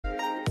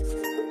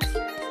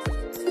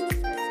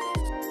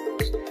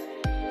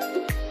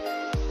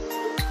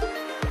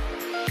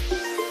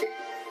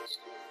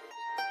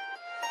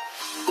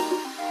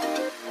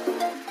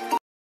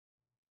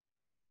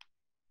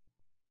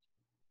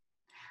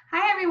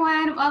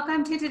everyone.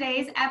 Welcome to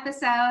today's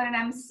episode. And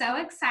I'm so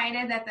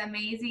excited that the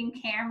amazing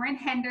Cameron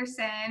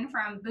Henderson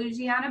from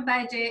Bougie On A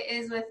Budget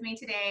is with me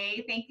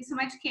today. Thank you so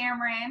much,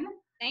 Cameron.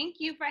 Thank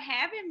you for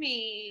having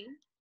me.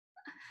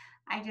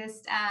 I've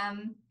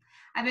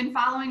been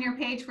following your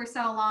page for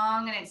so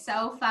long, and it's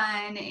so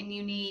fun and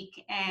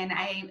unique. And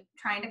I'm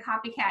trying to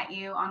copycat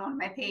you on one of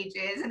my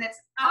pages, and it's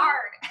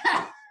hard.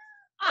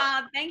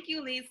 Thank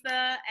you,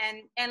 Lisa.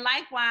 And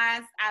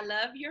likewise, I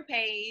love your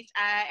page.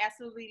 I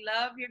absolutely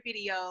love your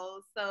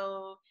videos.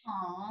 So,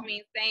 Aww. I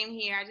mean, same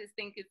here. I just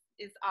think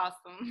it's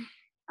awesome.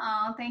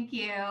 Oh, thank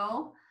you.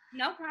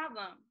 No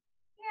problem.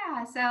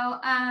 Yeah.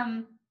 So,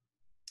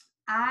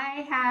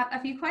 I have a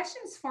few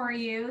questions for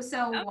you.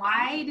 So Okay.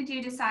 Why did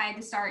you decide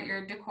to start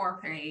your decor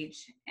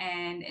page?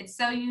 And it's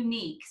so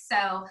unique.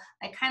 So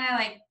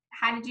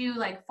how did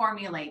you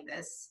formulate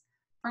this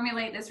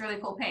really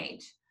cool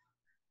page?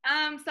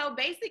 So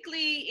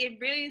basically, it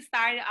really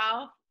started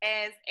off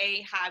as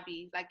a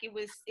hobby. Like it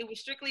was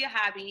strictly a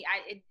hobby.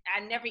 I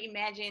never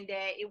imagined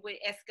that it would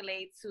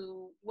escalate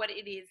to what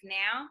it is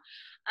now.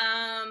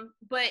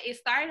 But it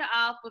started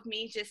off with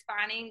me just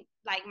finding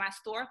like my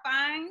store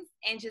finds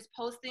and just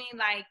posting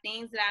like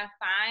things that I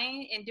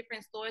find in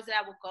different stores that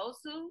I would go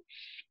to,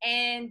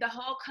 and the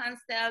whole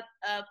concept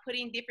of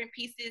putting different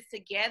pieces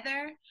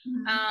together.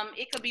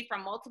 It could be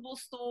from multiple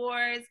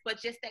stores, but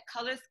just that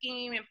color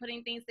scheme and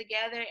putting things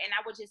together, and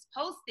I would just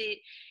post it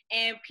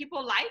and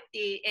people liked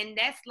it, and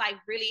that's like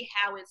really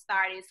how it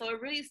started. So it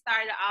really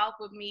started off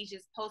with me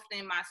just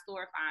posting my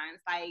store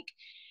finds. Like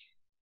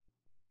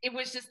it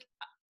was just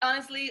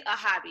honestly a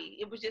hobby.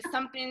 It was just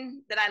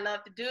something that I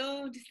love to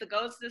do, just to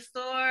go to the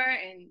store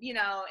and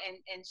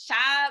and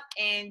shop,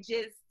 and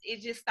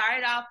it just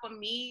started off for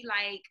me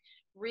like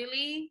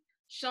really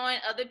showing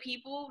other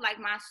people like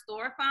my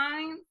store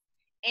finds,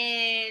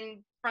 and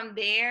from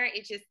there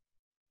it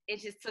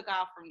just took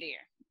off from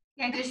there.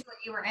 Yeah, just what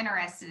you were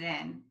interested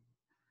in.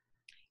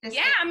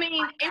 I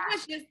mean, it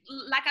was just,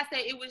 like I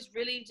said, it was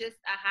really just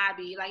a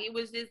hobby. Like it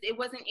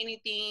wasn't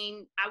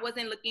anything, I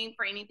wasn't looking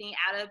for anything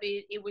out of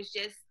it. It was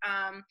just,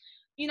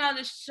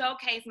 to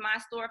showcase my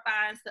store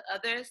finds to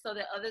others so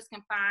that others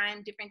can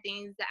find different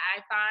things that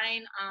I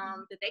find,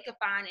 that they could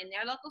find in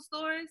their local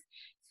stores.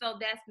 So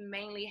that's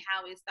mainly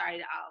how it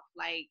started off.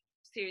 Like,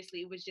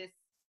 seriously, it was just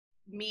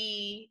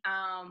me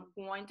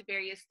going to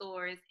various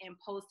stores and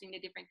posting the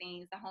different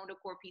things, the home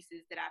decor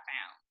pieces that I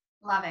found.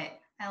 Love it.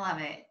 I love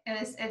it.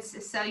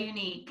 It's so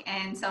unique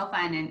and so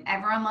fun, and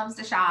everyone loves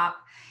to shop.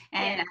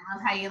 And I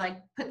love how you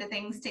put the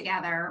things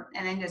together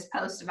and then just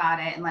post about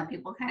it and let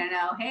people kind of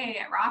know, hey,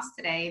 at Ross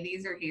today,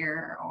 these are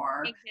here.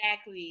 Or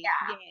exactly.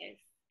 Yeah. Yes,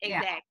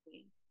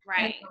 exactly. Yeah.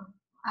 Right.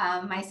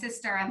 And, my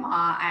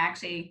sister-in-law,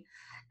 she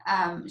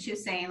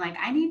was saying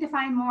I need to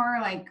find more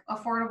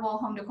affordable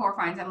home decor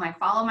finds. I'm like,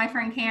 follow my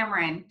friend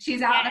Cameron.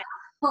 She's out there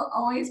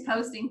always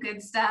posting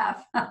good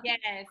stuff.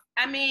 Yes.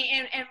 I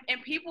mean,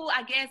 and people,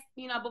 I guess,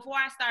 before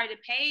I started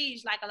the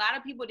page, like a lot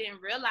of people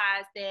didn't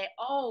realize that,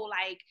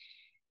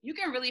 you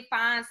can really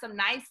find some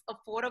nice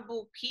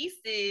affordable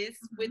pieces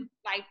with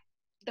like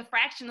the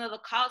fraction of the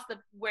cost of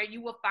where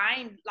you will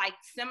find like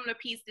similar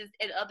pieces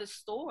at other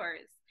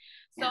stores.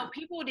 So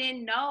people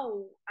didn't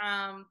know,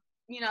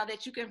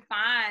 that you can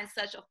find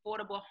such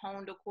affordable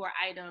home decor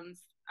items.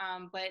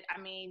 But I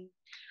mean,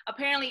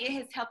 apparently it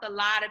has helped a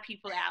lot of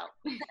people out.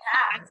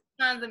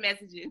 Tons of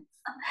messages.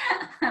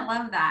 I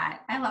love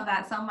that. I love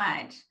that so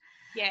much.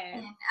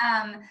 Yeah.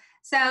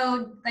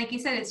 So like you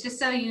said, it's just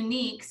so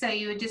unique. So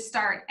you would just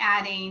start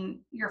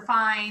adding your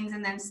finds,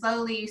 and then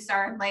slowly you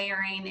start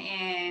layering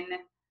in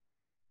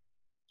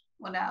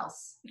what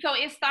else? So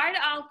it started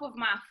off with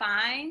my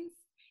finds,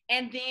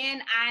 and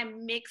then I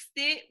mixed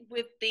it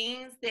with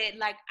things that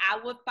like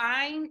I would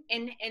find,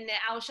 and then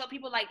I would show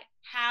people like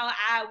how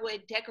I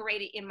would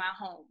decorate it in my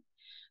home.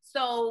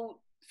 So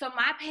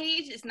my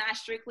page is not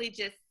strictly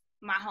just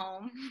my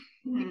home.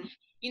 Mm-hmm.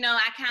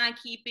 I kind of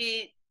keep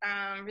it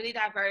really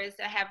diverse.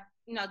 I have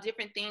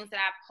different things that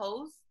I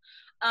post,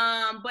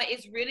 but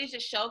it's really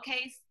just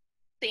showcase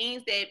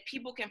things that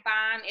people can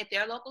find at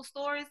their local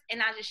stores,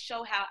 and I just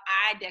show how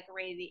I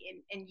decorated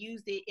it and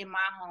used it in my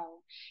home.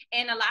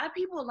 And a lot of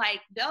people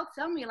they'll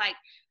tell me I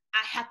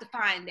have to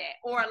find that,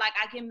 or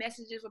I get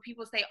messages where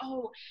people say,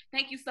 oh,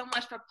 thank you so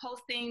much for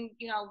posting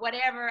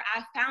whatever,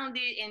 I found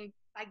it, and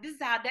this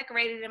is how I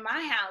decorated it in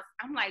my house.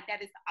 I'm like,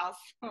 that is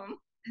awesome.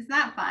 Isn't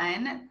that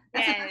fun?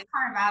 That's the best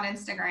part about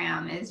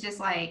Instagram, is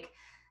just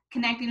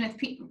connecting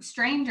with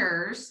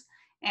strangers,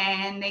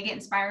 and they get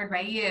inspired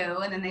by you,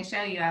 and then they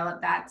show you.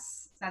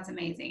 That's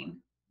amazing.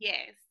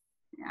 Yes.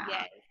 Yeah.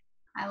 Yes.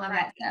 I love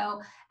that.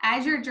 So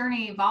as your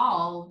journey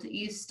evolved,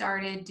 you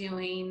started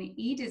doing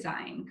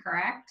e-design,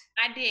 correct?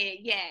 I did,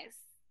 yes.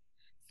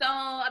 So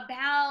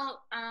about,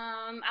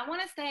 I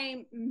want to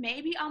say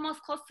maybe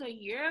almost close to a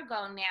year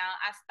ago now,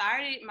 I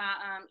started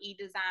my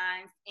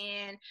e-designs,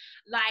 and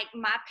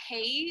my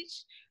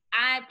page,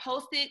 I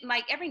posted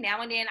every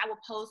now and then I would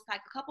post a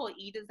couple of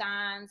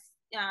e-designs,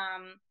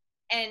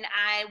 and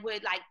I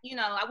would like,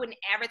 I wouldn't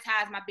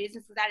advertise my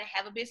business because I didn't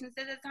have a business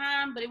at the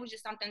time, but it was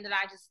just something that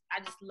I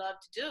just love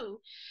to do.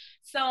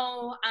 So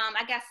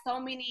I got so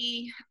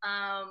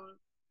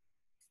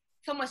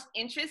much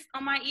interest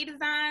on my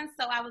e-design.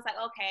 So I was like,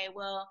 okay,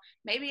 well,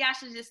 maybe I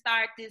should just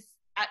start this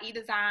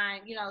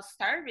e-design,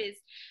 service.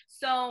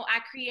 So I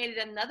created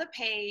another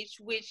page,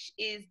 which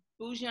is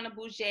Bougie On A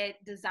Bougette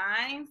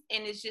Designs,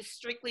 and it's just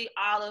strictly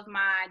all of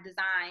my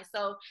designs.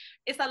 So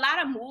it's a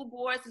lot of mood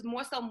boards. It's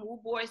more so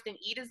mood boards than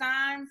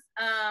e-designs.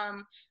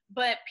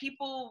 But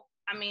people,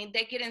 I mean,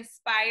 they get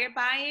inspired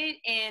by it,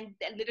 and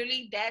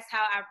literally that's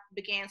how I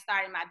began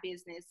starting my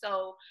business.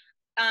 So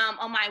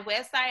on my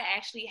website, I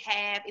actually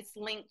have, it's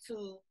linked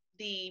to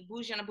the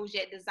Bougie On A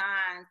Bougette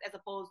designs as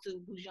opposed to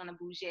Bougie On A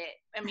Bougette.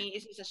 I mean,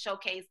 it's just a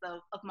showcase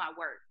of my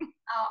work.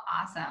 Oh,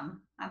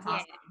 awesome. That's Yeah.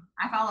 awesome.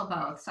 I follow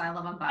both, so I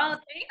love them both. Oh,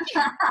 thank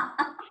you.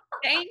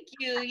 Thank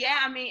you. Yeah,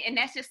 I mean, and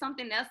that's just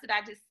something else that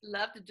I just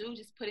love to do,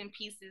 just putting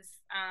pieces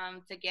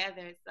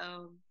together.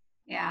 So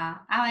yeah,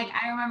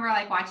 I remember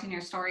like watching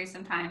your stories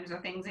sometimes, or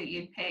things that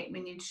you'd pick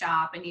when you'd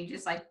shop, and you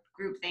just like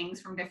group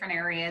things from different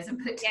areas and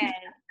put together.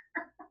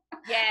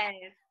 Yes.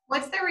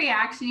 What's the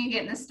reaction you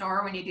get in the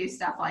store when you do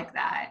stuff like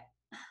that?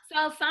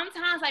 So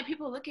sometimes like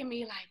people look at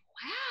me like,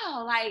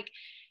 wow, like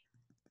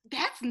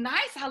that's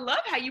nice. I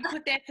love how you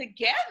put that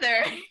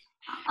together.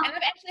 And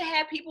I've actually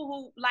had people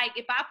who, like,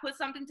 if I put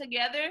something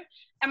together,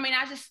 I mean,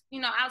 I just,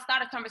 I'll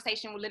start a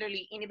conversation with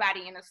literally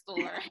anybody in the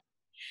store.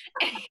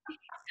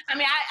 I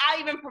mean, I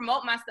even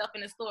promote myself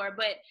in the store,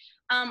 but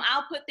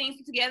I'll put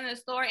things together in the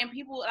store, and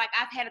people, like,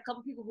 I've had a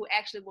couple people who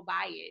actually will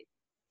buy it.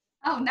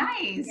 Oh,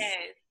 nice.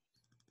 Yes.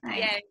 Nice.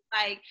 Yes.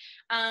 Like,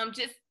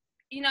 just,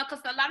 because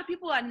a lot of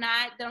people they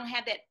don't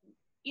have that,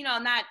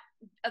 not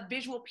a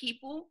visual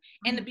people,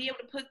 and to be able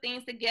to put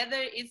things together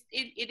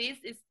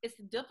it's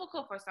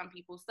difficult for some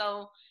people.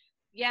 So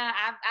yeah,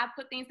 I've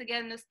put things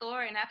together in the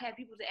store, and I've had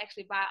people to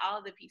actually buy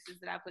all the pieces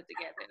that I put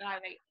together, and I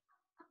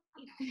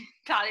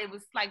thought it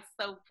was like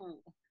so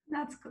cool.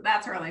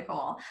 That's really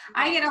cool.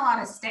 Yeah. I get a lot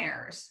of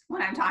stares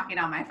when I'm talking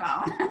on my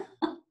phone.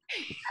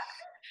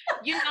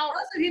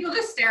 Most of people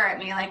just stare at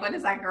me like, what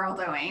is that girl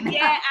doing?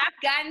 Yeah,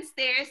 I've gotten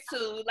stares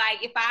too.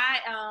 Like if I,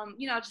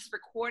 just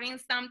recording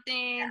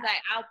something,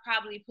 like I'll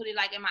probably put it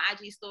like in my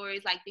IG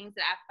stories, like things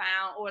that I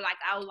found, or like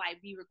I'll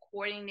like be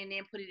recording and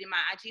then put it in my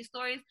IG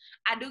stories.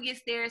 I do get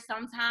stares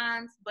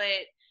sometimes,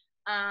 but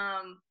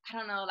I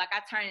don't know, like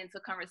I turn into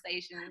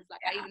conversations.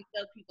 Like I even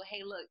tell people,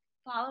 hey, look,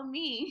 follow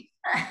me.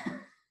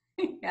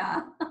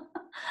 Yeah,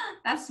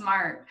 that's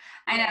smart.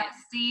 I know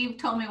Steve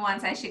told me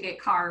once I should get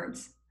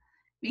cards,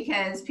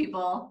 because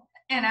people,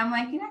 and I'm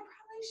like, I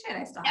probably should.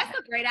 I still That's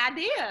a great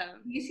idea.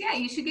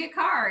 You should get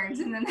cards,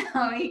 and then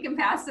you can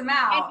pass them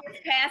out. And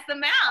just pass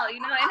them out,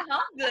 and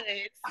home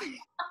goods.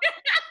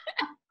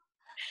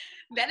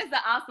 That is an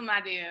awesome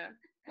idea.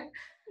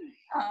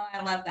 Oh,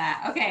 I love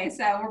that. Okay,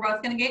 so we're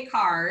both going to get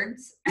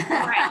cards.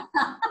 Right.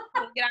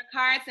 We'll get our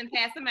cards and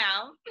pass them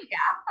out.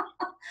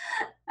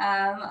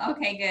 Yeah.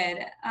 Okay,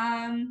 good.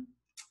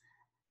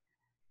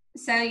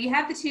 So you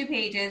have the 2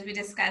 pages, we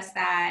discussed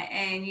that,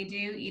 and you do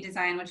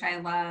e-design, which I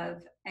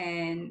love.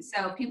 And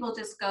so people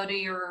just go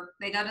to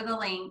the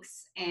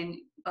links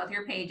in both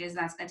your pages,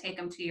 and that's going to take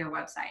them to your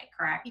website,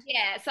 correct?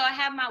 Yeah. So I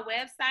have my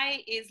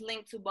website is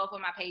linked to both of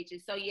my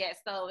pages. So yes.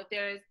 So if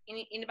there's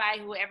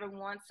anybody who ever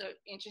wants or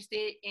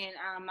interested in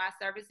my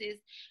services,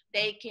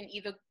 they can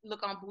either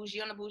look on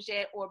Bougie On A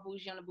Bougette or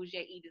Bougie On A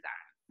Bougette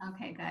e-design.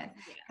 Okay, good.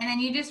 Yeah. And then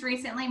you just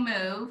recently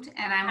moved,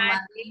 and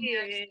I'm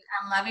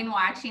loving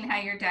watching how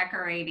you're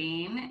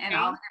decorating and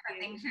all the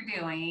different things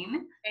you're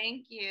doing.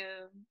 Thank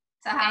you.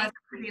 So how is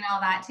putting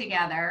all that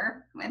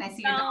together? When I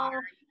see your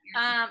daughter.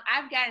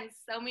 I've gotten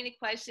so many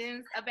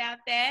questions about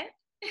that.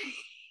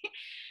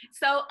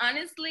 So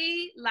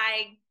honestly,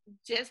 like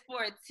just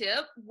for a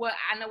tip, what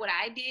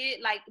I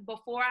did, like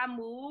before I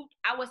moved,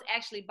 I was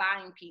actually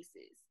buying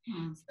pieces.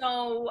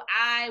 So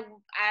I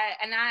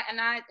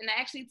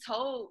actually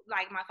told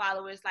like my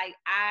followers, like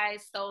I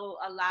sold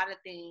a lot of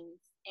things,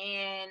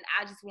 and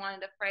I just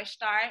wanted a fresh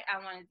start.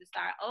 I wanted to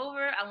start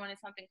over. I wanted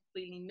something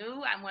completely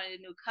new. I wanted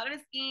a new color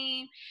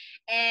scheme.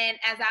 And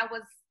as I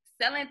was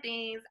selling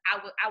things,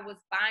 I was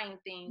buying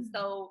things.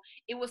 So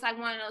it was like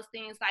one of those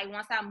things, like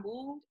once I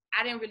moved,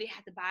 I didn't really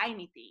have to buy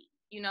anything.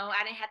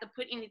 I didn't have to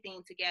put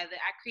anything together.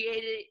 I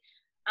created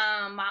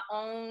my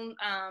own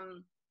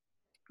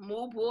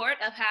mood board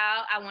of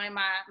how I wanted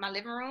my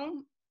living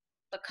room,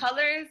 the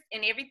colors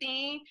and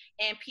everything,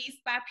 and piece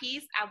by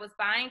piece I was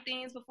buying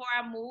things before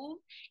I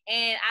moved,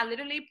 and I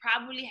literally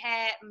probably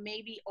had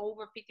maybe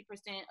over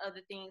 50% of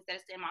the things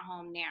that's in my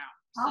home now.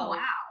 Oh, wow.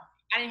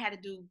 I didn't have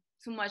to do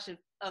too much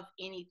of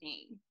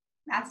anything.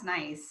 That's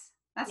nice.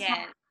 That's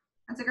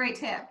a great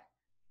tip.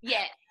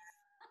 Yes.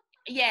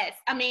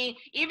 I mean,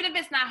 even if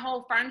it's not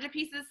whole furniture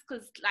pieces,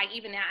 because like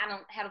even now I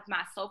don't have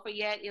my sofa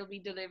yet. It'll be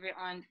delivered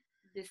on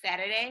this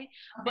Saturday.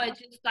 Okay. But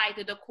just like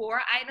the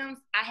decor items,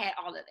 I had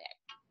all of that.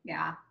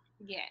 Yeah.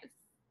 Yes.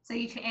 So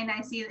and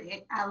I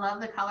see I love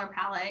the color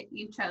palette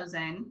you've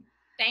chosen.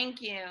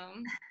 Thank you.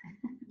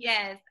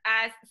 Yes,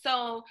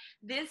 so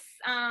this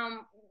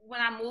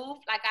when I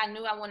moved, like I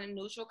knew I wanted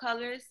neutral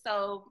colors.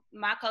 So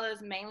my colors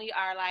mainly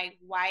are like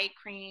white,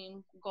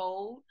 cream,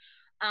 gold.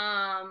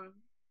 Um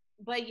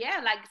but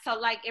yeah,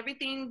 like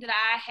everything that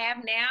I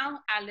have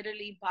now, I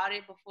literally bought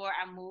it before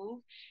I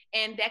moved.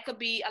 And that could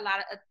be a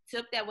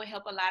tip that would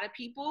help a lot of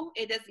people.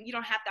 It doesn't you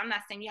don't have to I'm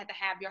not saying you have to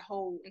have your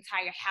whole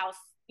entire house,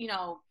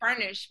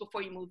 furnished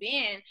before you move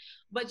in,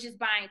 but just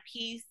buying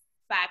piece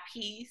by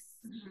piece.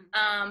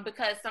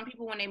 Because some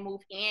people, when they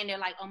move in, they're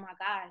like, oh my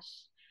gosh,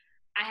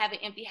 I have an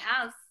empty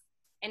house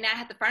and now I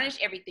have to furnish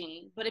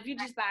everything. But if you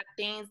just buy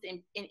things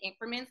in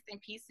increments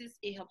and pieces,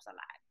 it helps a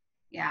lot.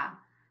 Yeah,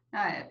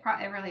 no,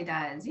 it really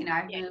does.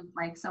 I've Yeah. moved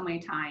like so many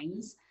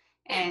times,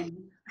 and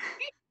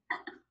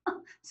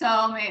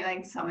so many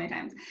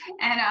times,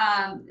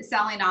 and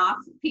selling off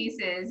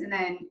pieces, and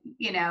then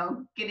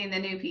getting the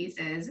new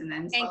pieces, and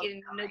then And slowly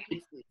getting new going.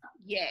 pieces.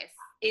 Yes.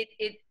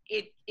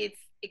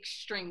 It's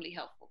extremely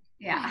helpful.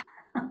 Yeah,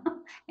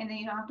 and then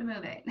you don't have to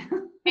move it.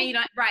 And you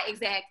don't, right,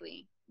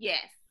 exactly.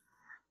 Yes.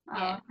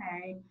 Yeah.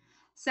 Okay,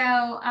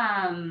 so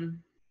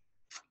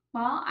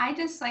well, like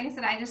I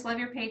said, I just love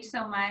your page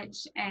so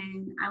much,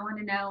 and I want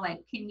to know, like,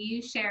 can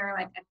you share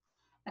like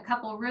a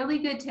couple really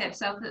good tips?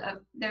 So if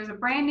there's a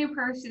brand new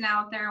person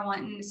out there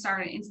wanting to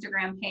start an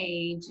Instagram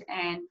page,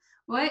 and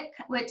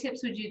what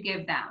tips would you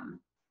give them?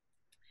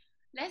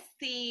 Let's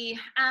see.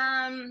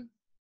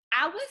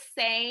 I would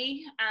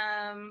say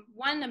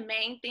one of the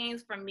main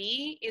things for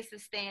me is to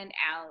stand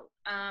out.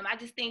 I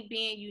just think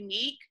being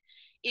unique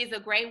is a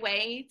great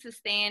way to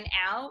stand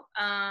out.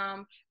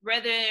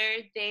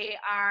 Whether they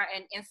are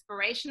an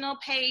inspirational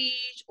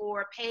page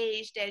or a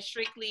page that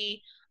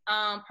strictly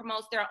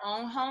promotes their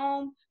own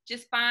home,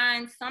 just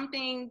find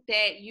something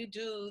that you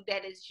do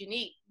that is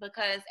unique.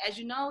 Because as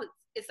you know,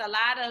 it's a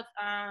lot of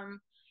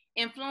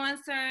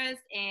influencers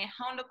and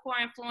home decor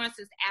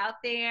influencers out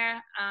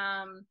there.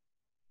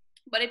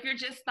 But if you're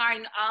just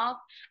starting off,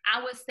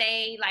 I would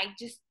say like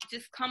just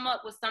come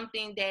up with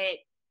something that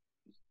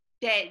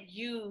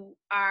you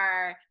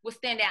will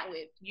stand out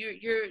with.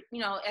 You're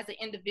as an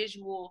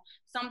individual,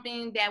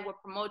 something that will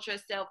promote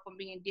yourself from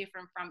being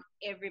different from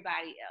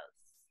everybody else.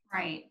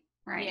 Right.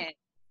 Yeah,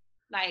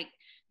 like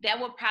that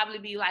would probably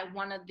be like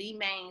one of the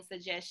main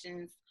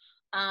suggestions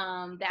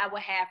that I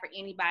would have for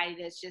anybody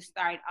that's just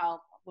starting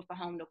off with a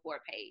home decor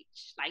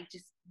page. Like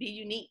just be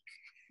unique.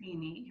 Be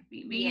unique.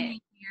 Be Yeah.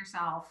 unique. Be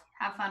yourself.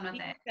 Have fun with Be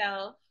it.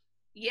 yourself.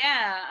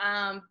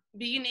 Yeah.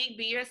 Be unique.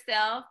 Be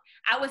yourself.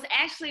 I was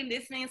actually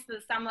listening to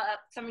some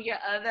of your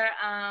other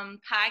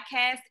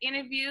podcast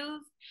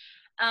interviews,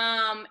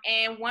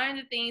 and one of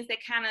the things that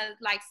kind of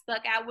like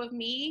stuck out with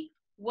me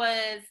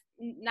was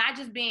not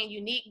just being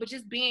unique, but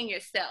just being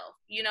yourself.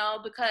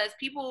 Because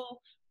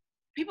people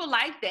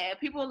like that.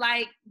 People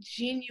like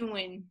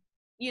genuine.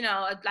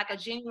 Like a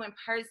genuine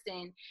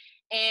person.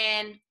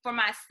 And for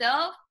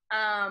myself,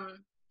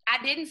 I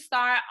didn't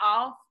start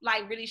off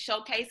like really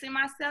showcasing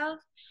myself.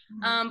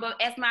 But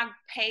as my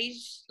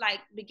page like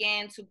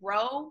began to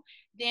grow,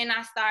 then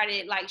I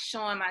started like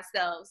showing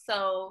myself.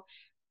 So,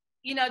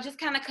 just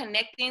kind of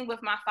connecting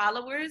with my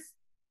followers,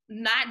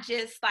 not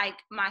just like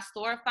my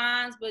store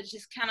finds, but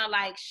just kind of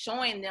like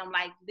showing them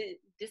like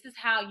this is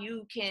how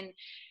you can.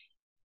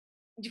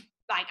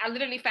 Like I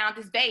literally found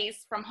this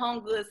vase from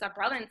Home Goods of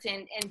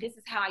Burlington, and this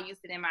is how I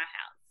used it in my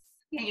house.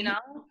 Yeah, You know,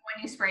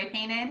 when you spray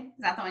painted, is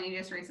that the one you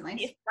just recently?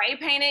 it's spray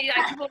painted.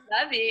 Like people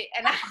love it,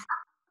 and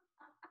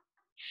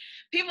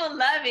people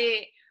love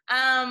it.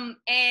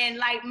 And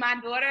like my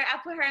daughter, I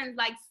put her in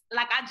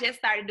like I just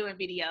started doing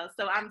videos,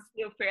 so I'm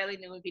still fairly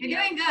new in videos.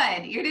 You're doing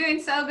good. You're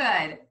doing so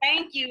good.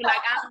 Thank you.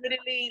 Like I'm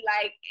literally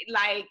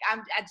I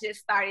just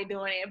started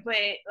doing it, but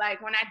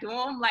like when I do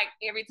them, like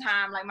every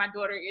time, like my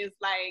daughter is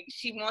like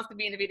she wants to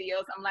be in the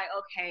videos. I'm like,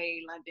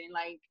 okay, London,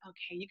 like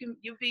okay, you can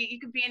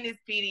be in this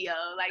video.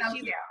 Like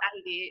she's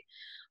excited,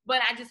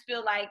 but I just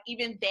feel like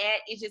even that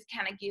it just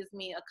kind of gives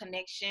me a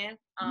connection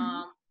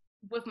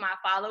with my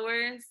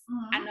followers.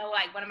 I know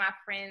like one of my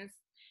friends,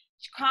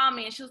 she called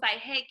me and she was like,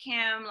 hey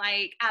Kim,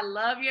 like I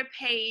love your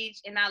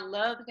page and I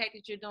love the fact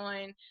that you're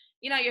doing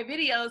your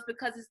videos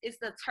because it's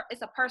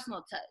a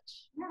personal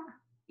touch.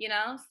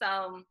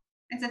 So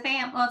it's a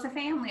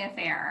family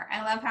affair.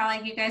 I love how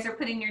like you guys are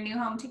putting your new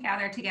home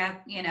together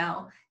together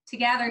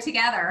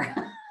together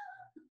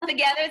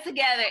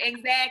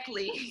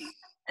exactly.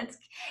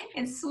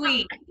 It's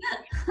sweet.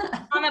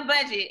 On a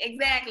budget,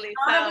 exactly.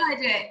 On a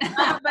budget.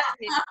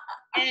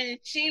 And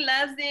she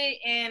loves it.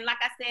 And like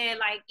I said,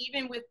 like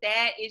even with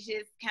that, it's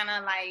just kind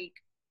of like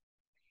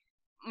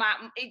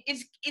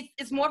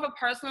it's more of a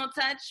personal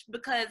touch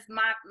because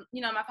my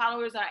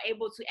followers are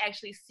able to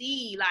actually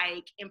see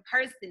like in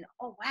person.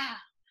 Oh wow,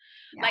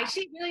 like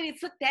she really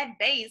took that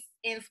base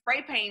and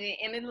spray painted,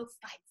 and it looks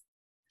like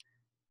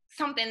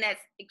something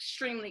that's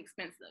extremely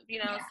expensive.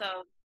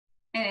 So.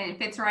 And it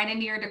fits right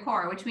into your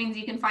decor, which means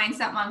you can find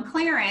something on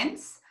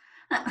clearance.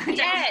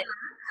 Yes.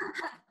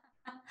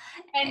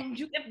 And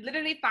you can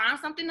literally find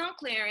something on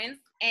clearance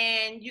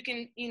and you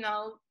can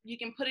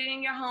put it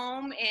in your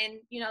home and,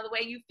 the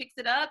way you fix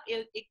it up,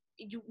 it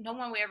no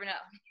one will ever know.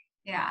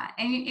 Yeah.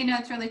 And you know,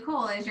 it's really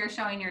cool is you're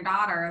showing your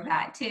daughter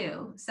that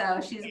too. So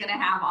she's going to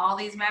have all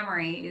these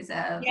memories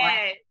of like,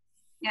 Yes.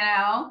 you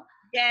know?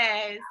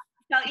 Yes.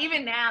 So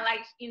even now, like,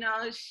 you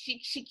know, she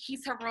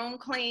keeps her room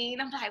clean.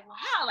 I'm like,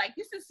 wow, like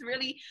this is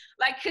really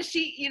like, cause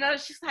she, you know,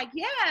 she's like,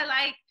 yeah,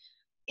 like,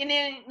 and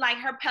then like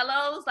her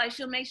pillows, like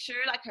she'll make sure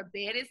like her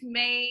bed is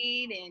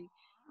made, and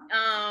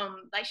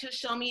like she'll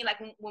show me like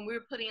when we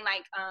were putting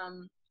like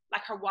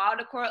her wall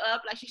decor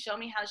up, like she showed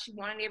me how she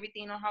wanted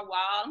everything on her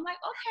wall. I'm like,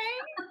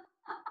 okay,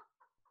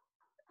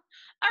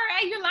 all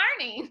right, you're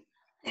learning.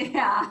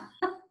 Yeah.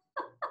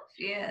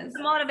 She is.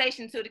 The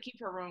motivation too to keep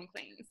her room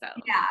clean. So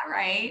Yeah,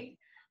 right.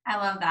 I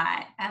love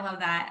that. I love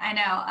that. I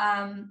know.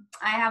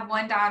 I have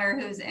one daughter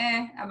who's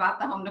about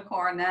the home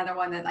decor, and another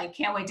one that like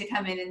can't wait to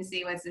come in and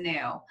see what's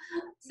new.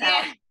 So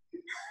yeah.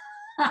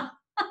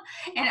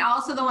 and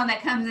also the one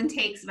that comes and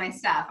takes my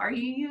stuff. Are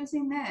you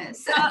using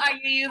this? Oh, are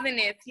you using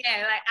this?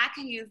 Yeah, like I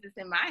can use this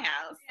in my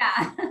house.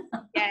 Yeah.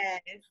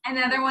 Yes. And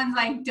the other one's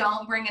like,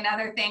 don't bring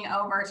another thing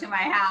over to my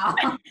house.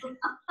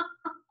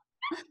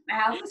 My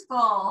house is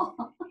full.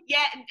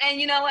 Yeah, and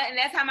you know what? And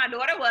that's how my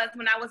daughter was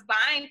when I was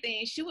buying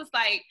things. She was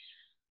like,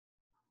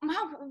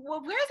 Mom,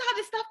 well, where's all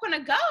this stuff gonna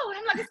go? And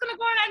I'm like, it's gonna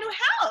go in our new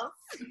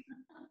house.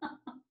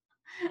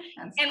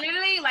 And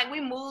literally, like,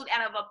 we moved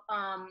out of a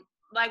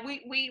like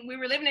we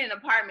were living in an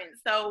apartment,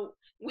 so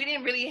we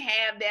didn't really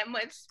have that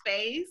much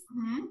space.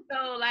 Mm-hmm.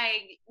 So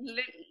like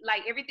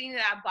everything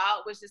that I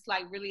bought was just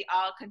like really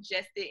all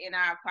congested in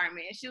our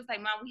apartment. And she was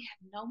like, Mom, we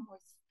have no more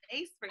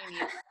space for any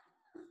of it.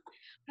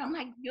 I'm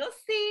like, you'll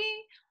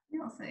see.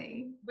 You'll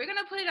see. We're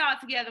gonna put it all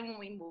together when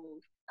we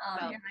move. Oh,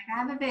 So, you're like, I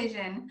have a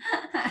vision.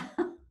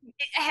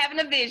 having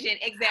a vision,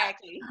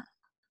 exactly.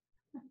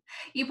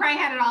 You probably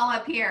had it all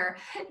up here.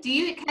 Do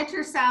you catch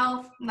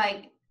yourself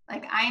like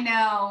I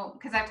know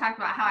because I've talked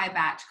about how I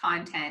batch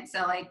content.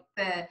 So like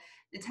the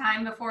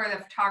time before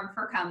the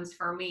photographer comes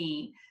for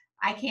me,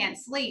 I can't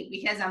sleep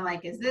because I'm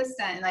like, is this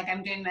done? Like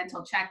I'm doing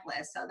mental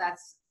checklists. So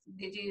that's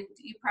you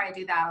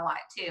probably do that a lot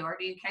too, or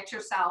do you catch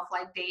yourself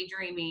like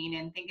daydreaming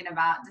and thinking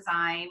about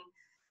design?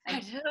 I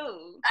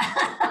do.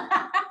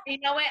 You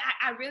know what?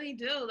 I really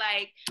do.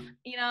 Like,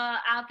 you know,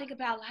 I'll think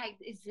about like,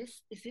 is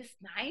this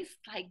nice?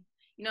 Like,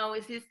 you know,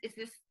 is this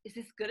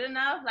good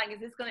enough? Like,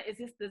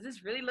 does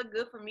this really look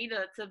good for me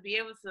to be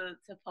able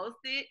to post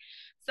it?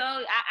 So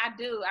I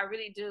do. I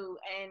really do.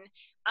 And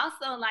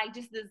also like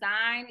just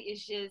design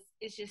is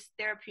it's just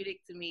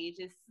therapeutic to me.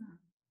 Just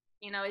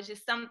you know, it's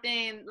just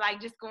something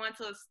like just going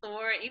to a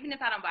store, even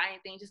if I don't buy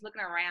anything, just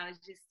looking around,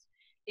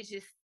 it's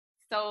just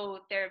so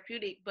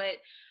therapeutic. But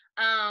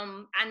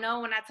I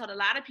know when I told a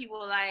lot of people,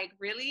 like,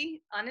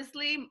 really,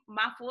 honestly,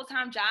 my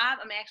full-time job,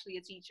 I'm actually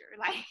a teacher.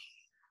 Like,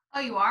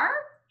 Oh, you are?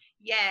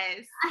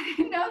 yes. I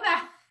didn't know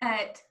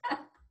that.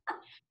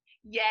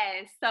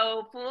 Yes.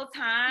 So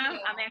full-time,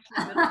 I'm actually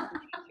a middle school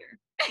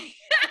teacher.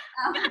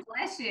 Oh,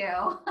 bless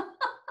you.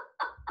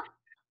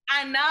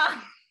 I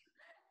know.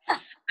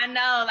 I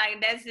know,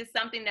 like that's just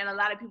something that a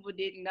lot of people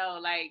didn't know.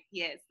 Like,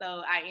 yes,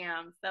 so I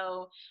am.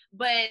 So,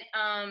 but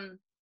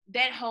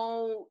that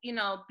whole, you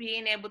know,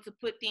 being able to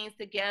put things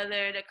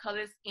together, the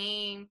color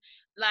scheme,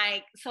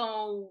 like,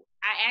 so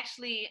I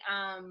actually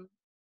I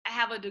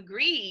have a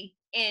degree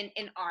in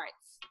arts.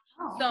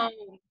 Oh, So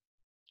okay.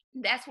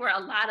 that's where a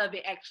lot of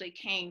it actually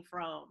came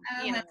from.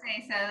 You know. Let's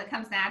say so it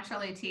comes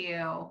naturally to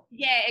you.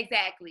 Yeah,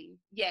 exactly.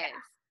 Yes.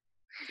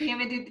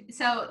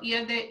 So you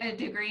have a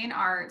degree in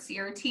arts.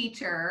 You're a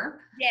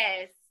teacher.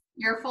 Yes.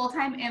 You're a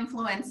full-time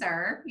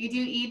influencer. You do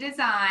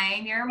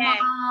e-design. You're a Yes.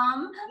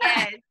 mom.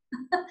 Yes.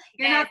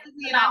 You're Yes. not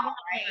busy at all,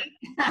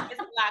 right?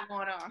 It's a lot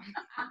going on.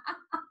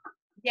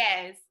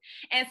 Yes.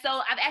 And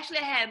so I've actually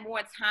had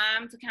more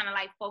time to kind of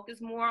like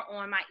focus more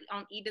on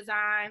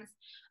e-designs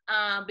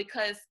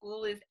because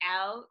school is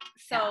out.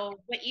 So, yeah.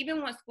 But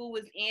even when school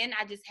was in,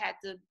 I just had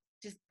to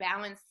just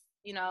balance,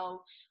 you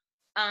know,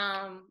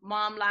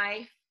 mom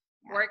life,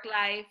 yeah. Work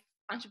life,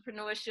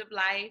 entrepreneurship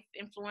life,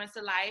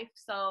 influencer life.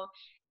 So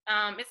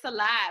it's a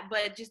lot,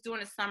 but just during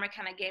the summer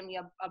kind of gave me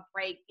a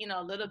break, you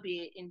know, a little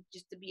bit, and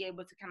just to be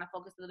able to kind of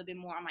focus a little bit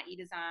more on my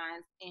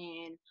e-designs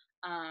and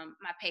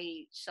my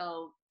page.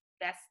 So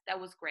that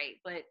was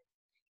great, but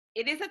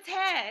it is a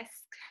task.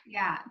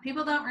 Yeah,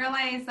 people don't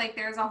realize like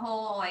there's a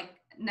whole like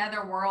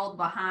another world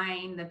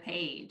behind the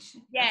page.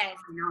 Yes,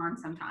 going on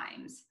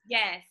sometimes.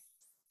 Yes,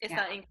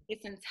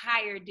 it's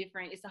entire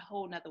different. It's a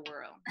whole nother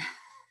world.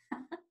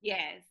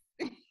 Yes.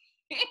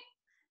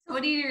 So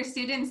what do your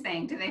students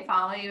think? Do they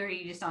follow you, or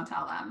you just don't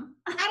tell them?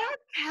 I don't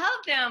tell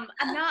them.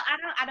 No,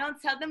 I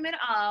don't tell them at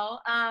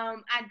all.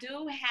 I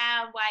do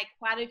have like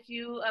quite a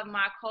few of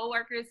my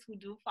coworkers who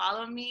do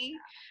follow me,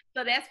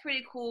 so that's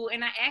pretty cool.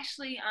 And I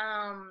actually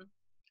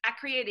I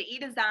created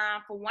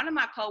e-design for one of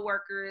my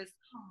coworkers'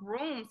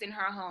 rooms in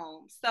her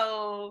home.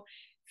 So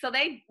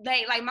they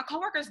like my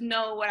coworkers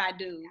know what I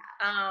do,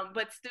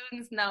 but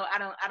students know I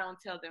don't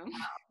tell them.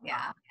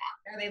 Yeah.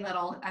 Are they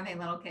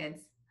little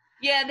kids?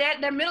 Yeah,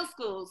 they're middle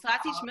school. So I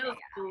teach middle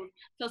school.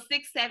 So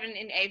 6th, 7th,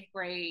 and 8th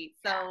grade.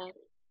 So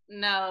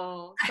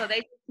No. So they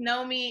just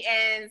know me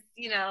as,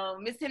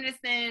 Miss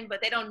Henderson,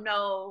 but they don't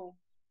know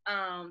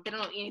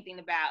anything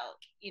about,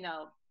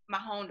 my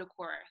home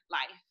decor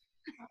life.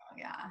 Oh,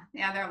 yeah.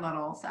 Yeah, they're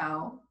little,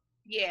 so.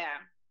 Yeah.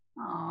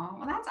 Oh,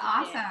 well, that's Yeah.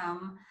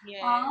 awesome.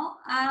 Yeah. Well,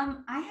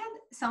 I had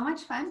so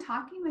much fun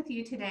talking with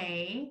you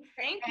today,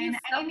 Thank you and I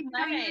so didn't even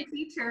know you're much. a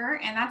teacher,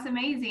 and that's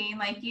amazing.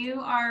 Like you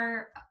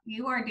are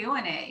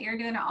doing it. You're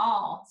doing it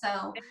all.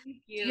 So, Thank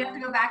do you have to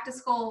you. go back to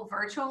school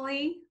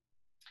virtually?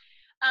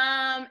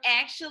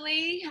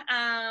 Actually,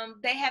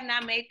 they have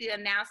not made the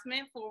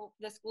announcement for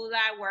the school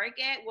that I work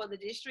at, well, the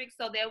district,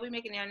 so they'll be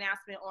making their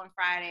announcement on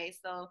Friday.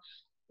 So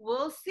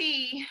we'll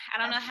see. I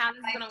don't know That's how this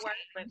is life gonna work,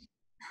 but change.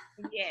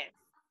 yes.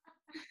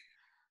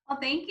 Well,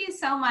 thank you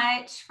so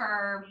much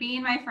for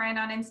being my friend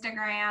on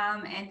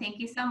Instagram. And thank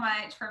you so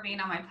much for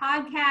being on my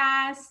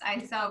podcast.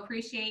 I so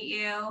appreciate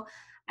you.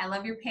 I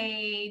love your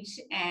page.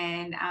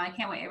 And I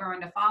can't wait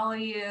everyone to follow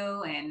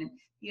you. And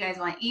you guys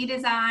want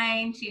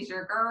e-design, she's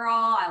your girl.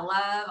 I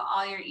love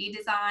all your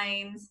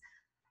e-designs.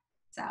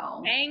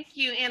 So Thank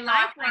you. And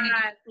I'm trying to do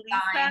likewise, Lisa.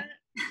 design.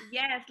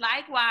 Yes,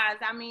 likewise.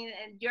 I mean,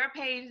 and your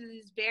page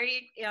is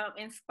very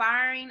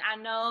inspiring. I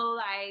know,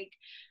 like,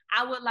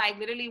 I would like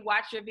literally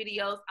watch your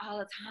videos all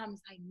the time.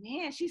 It's like,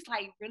 man, she's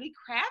like really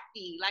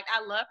crafty. Like,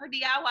 I love her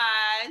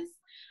DIYs.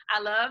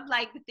 I love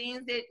like the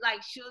things that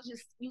like she'll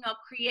just,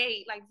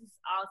 create. Like, this is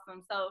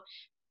awesome. So,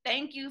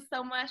 thank you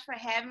so much for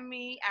having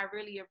me. I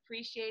really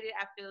appreciate it.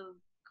 I feel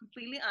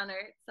completely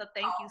honored. So,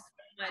 thank you so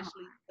much, Oh,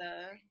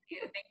 Lisa.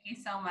 thank you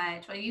so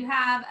much. Well, you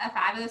have a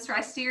fabulous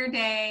rest of your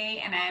day.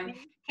 And I Thank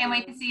can't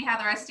wait to you. see how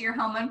the rest of your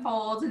home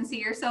unfolds and see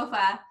your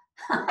sofa.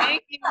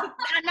 Thank you.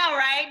 I know,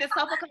 right? The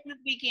sofa comes this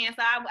weekend,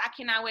 so I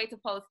cannot wait to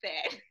post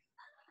that.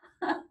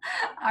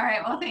 All right.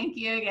 Well, thank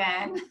you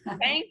again.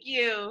 Thank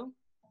you.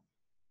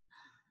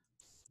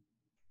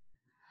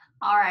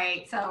 All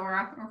right. So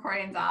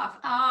recording's off.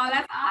 Oh,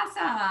 that's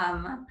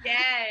awesome.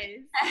 Yes.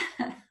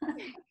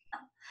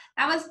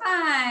 That was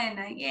fun.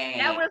 That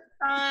Yay. was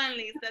fun,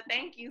 Lisa.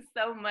 Thank you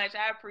so much.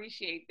 I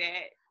appreciate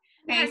that.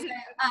 Okay, so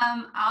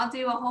I'll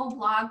do a whole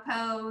blog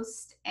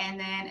post, and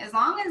then as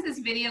long as this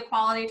video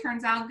quality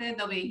turns out good,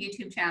 there'll be a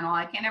YouTube channel.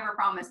 I can't ever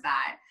promise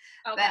that.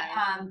 But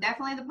Okay.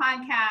 definitely the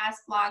podcast,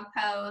 blog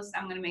post.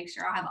 I'm going to make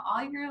sure I'll have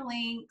all your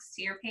links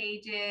to your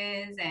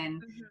pages Hmm.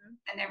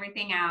 and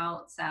everything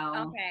out. So,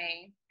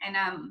 Okay. and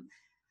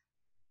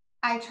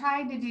I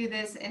tried to do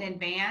this in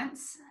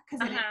advance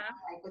because I didn't Uh-huh.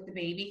 know, like with the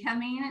baby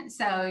coming.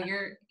 So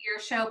your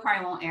show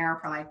probably won't air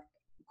for like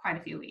quite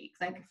a few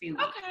weeks, like a few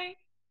weeks. Okay.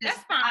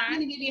 Just That's I'm fine.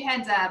 going to give you a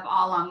heads up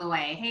all along the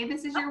way. Hey,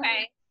 this is your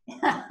week. Okay.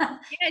 Yeah,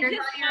 Here's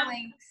just all your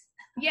links.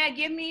 yeah,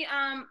 give me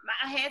a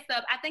heads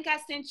up. I think I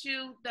sent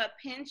you the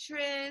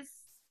Pinterest,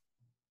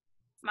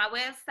 my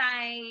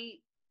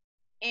website,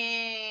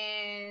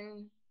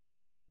 and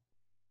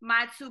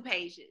my 2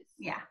 pages.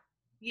 Yeah,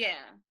 Yeah.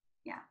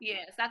 yeah,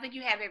 Yes. I think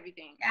you have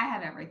everything. yeah. I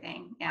have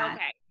everything. Yeah.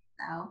 Okay.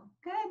 So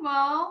good.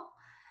 Well,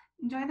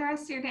 enjoy the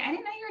rest of your day. I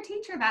didn't know you were a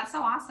teacher. That's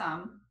so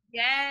awesome.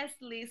 Yes,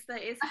 Lisa,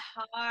 it's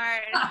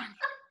hard. I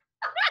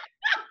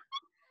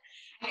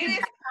It could is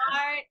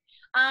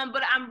hard.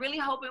 But I'm really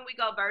hoping we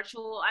go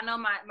virtual. I know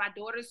my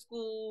daughter's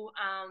school,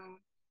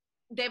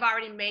 they've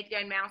already made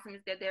their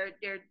announcements that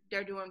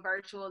they're doing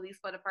virtual, at least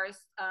for the first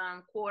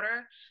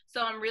quarter.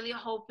 So I'm really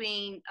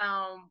hoping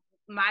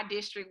my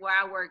district where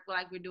I work,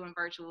 like we're doing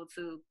virtual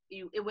too.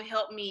 It would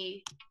help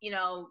me,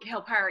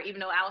 help her, even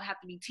though I'll have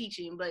to be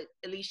teaching, but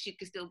at least she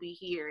could still be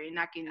here and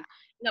I can,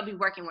 be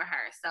working with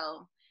her.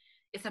 So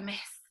it's a mess.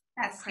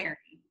 That's scary.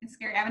 It's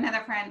scary. I have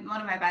another friend, one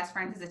of my best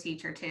friends is a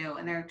teacher too,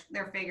 and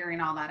they're figuring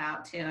all that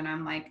out too. And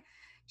I'm like,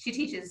 she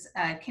teaches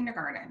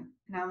kindergarten,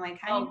 and I'm like,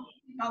 how do you Oh,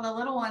 teach all the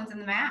little ones in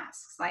the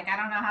masks? Like, I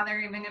don't know how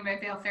they're even gonna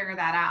be able to figure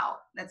that out.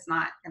 That's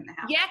not gonna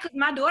happen. yeah, because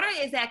my daughter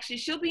is actually,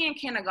 she'll be in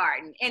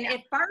kindergarten. And Yeah.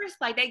 at first,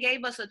 like they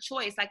gave us a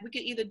choice. Like we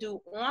could either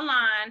do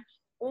online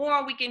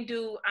or we can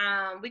do,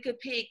 we could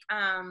pick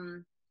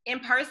in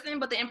person,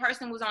 but the in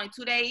person was only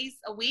 2 days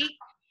a week.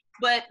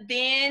 But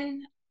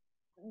then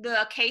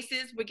the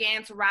cases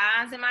began to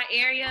rise in my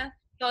area.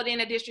 So then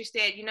the district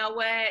said, you know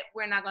what,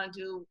 we're not going to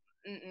do,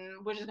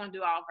 we're just going to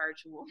do all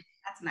virtual.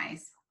 That's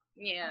nice.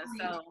 Yeah, Hopefully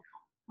you too. so,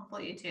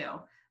 Hopefully you too.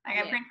 Like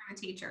I yeah. pray for the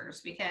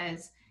teachers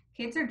because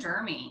kids are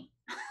germy.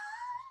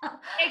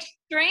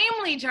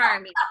 Extremely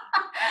germy.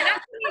 And I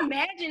can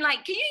imagine,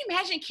 like, can you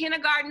imagine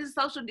kindergarten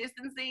social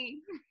distancing?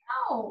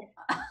 No.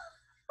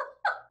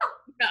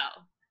 No.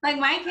 Like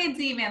my kids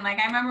even, like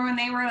I remember when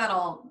they were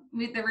little,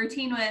 the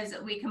routine was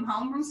we come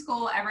home from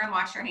school, everyone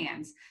wash your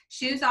hands.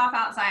 Shoes off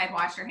outside,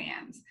 wash your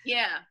hands.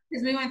 Yeah.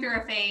 Because we went through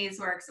a phase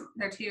where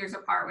they're 2 years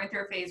apart, went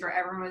through a phase where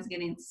everyone was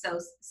getting so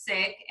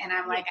sick. And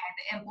I'm like,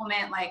 I had to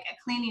implement like a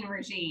cleaning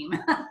regime.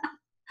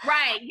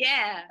 Right,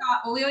 yeah.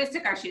 Well, we always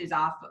took our shoes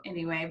off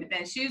anyway, but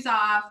then shoes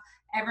off,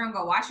 everyone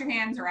go wash your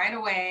hands right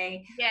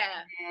away. Yeah.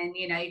 And,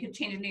 you could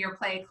change into your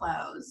play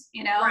clothes,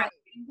 Right. like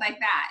things like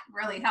that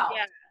really helped.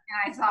 Yeah.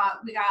 And I saw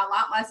we got a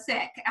lot less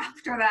sick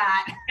after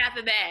that.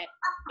 After that.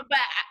 But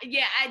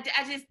yeah, I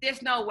just,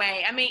 there's no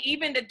way. I mean,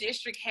 even the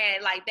district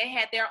had, like, they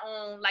had their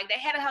own, like, they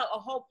had a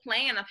whole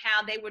plan of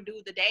how they would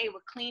do the day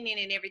with cleaning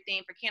and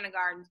everything for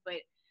kindergartens, but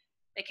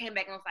they came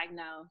back and was like,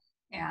 no.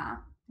 Yeah.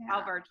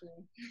 All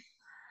virtual.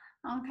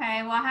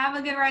 Okay, well, have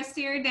a good rest of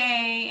your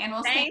day, and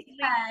we'll stay in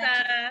touch.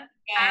 Lisa.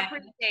 I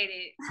appreciate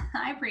it.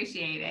 I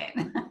appreciate it.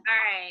 All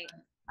right.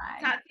 Bye.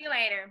 Talk to you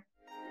later.